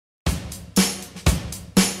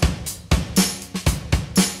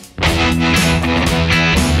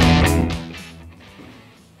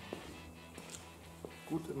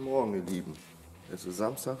Morgen, ihr Lieben. Es ist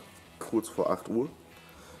Samstag, kurz vor 8 Uhr.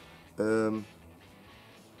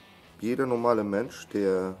 Jeder normale Mensch,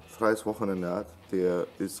 der freies Wochenende hat, der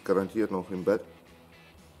ist garantiert noch im Bett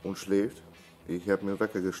und schläft. Ich habe mir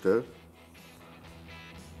Wecker gestellt,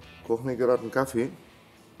 koche mir gerade einen Kaffee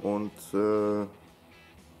und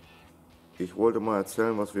ich wollte mal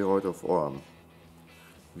erzählen, was wir heute vorhaben.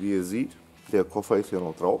 Wie ihr seht, der Koffer ist ja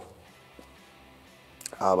noch drauf,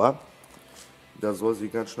 aber das soll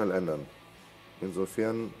sich ganz schnell ändern.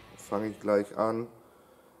 Insofern fange ich gleich an,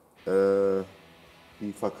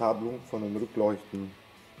 die Verkabelung von den Rückleuchten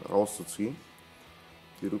rauszuziehen,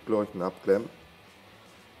 die Rückleuchten abklemmen,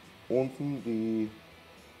 unten die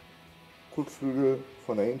Kotflügel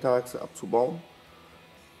von der Hinterachse abzubauen,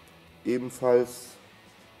 ebenfalls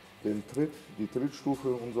den Tritt, die Trittstufe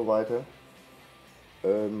und so weiter.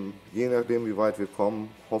 Je nachdem wie weit wir kommen,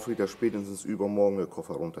 hoffe ich, dass spätestens übermorgen der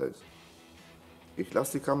Koffer runter ist. Ich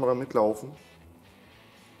lasse die Kamera mitlaufen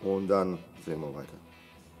und dann sehen wir weiter.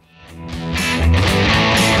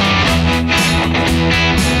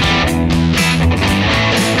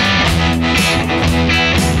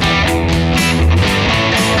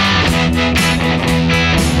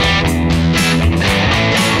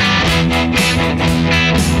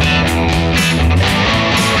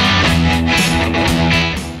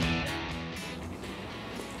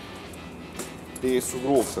 Der ist zu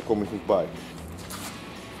groß, da komme ich nicht bei.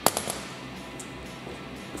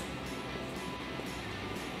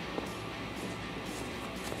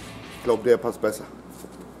 Ich glaube, der passt besser.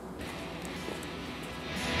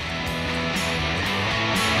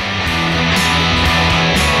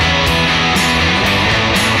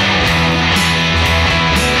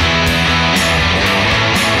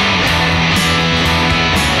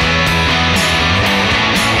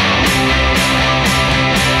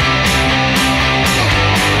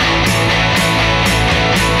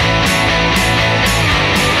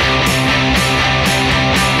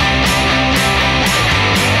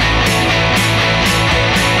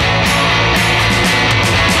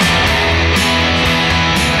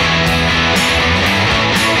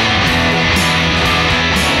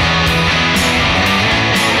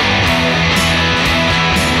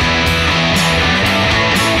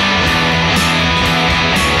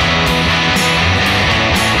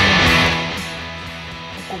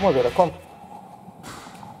 Guck mal, wer da kommt.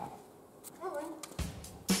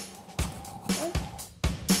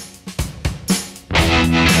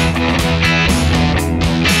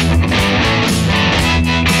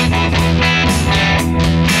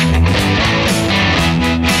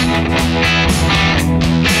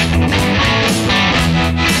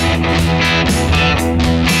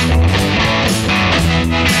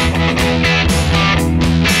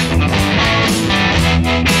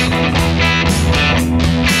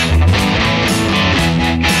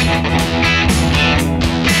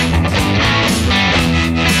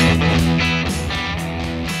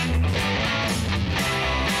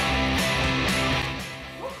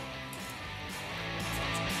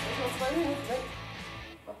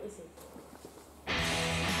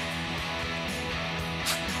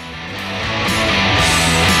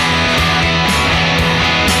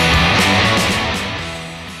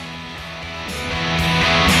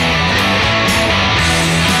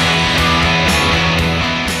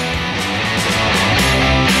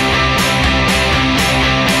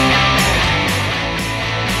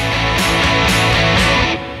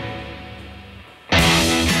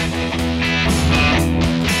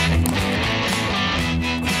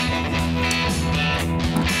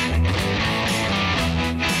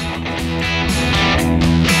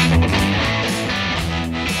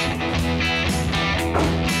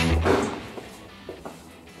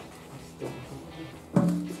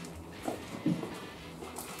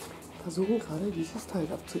 Versuchen gerade dieses Teil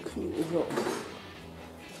abzukriegen. So.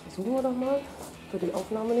 Versuchen wir doch mal, für die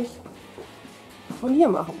Aufnahme nicht von hier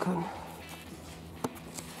machen kann.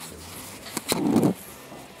 Dann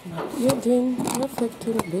habt ihr den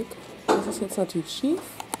perfekten Blick. Das ist jetzt natürlich schief.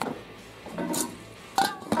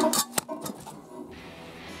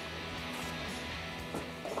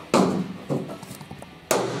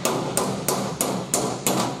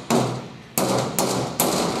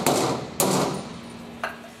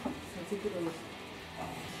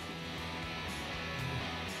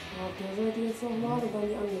 Der sollte jetzt nochmal und dann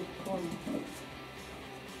die andere kommen.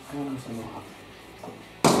 Ja, muss er noch ab.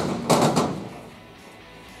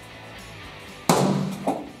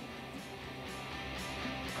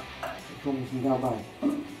 Ich komme nicht mehr dabei.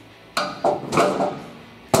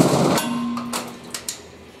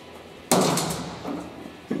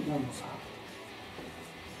 Ja, muss er.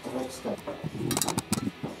 Drecksgeil.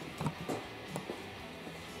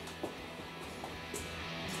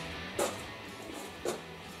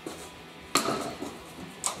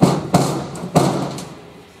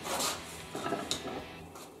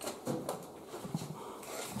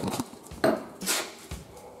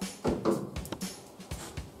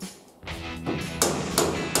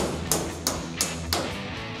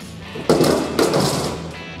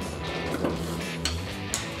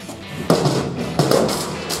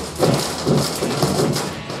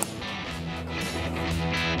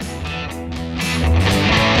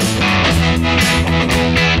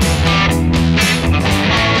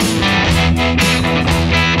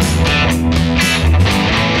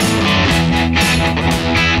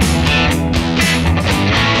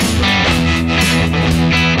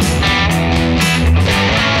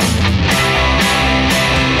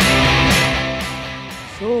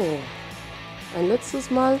 Ein letztes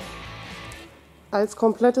Mal als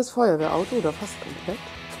komplettes Feuerwehrauto oder fast komplett.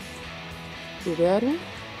 Wir werden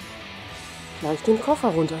gleich den Koffer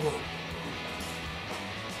runternehmen.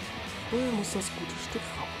 Vorher muss das gute Stück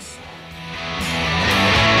raus.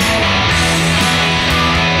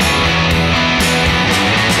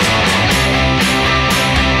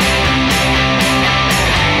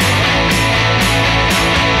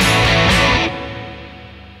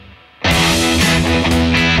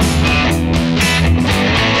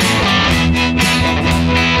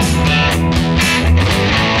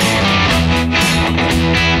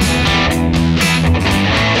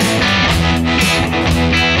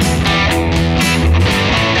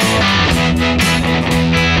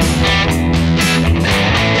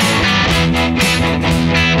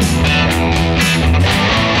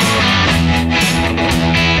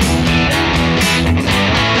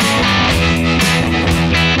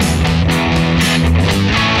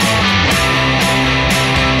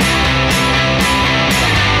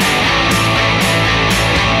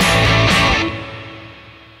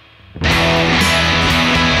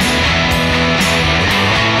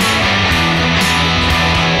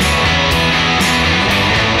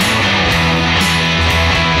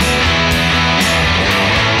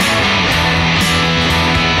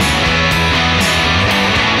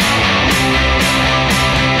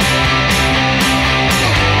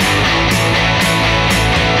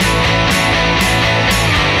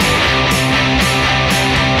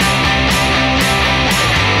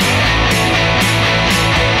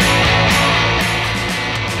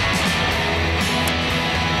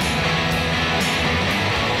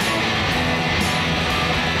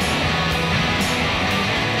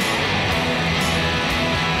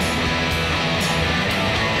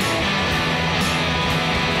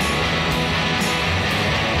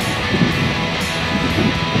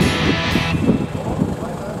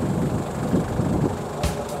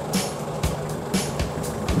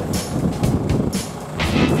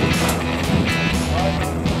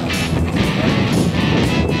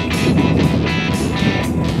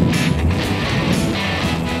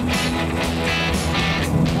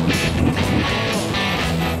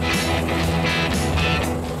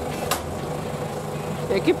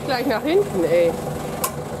 Der gibt gleich nach hinten, ey.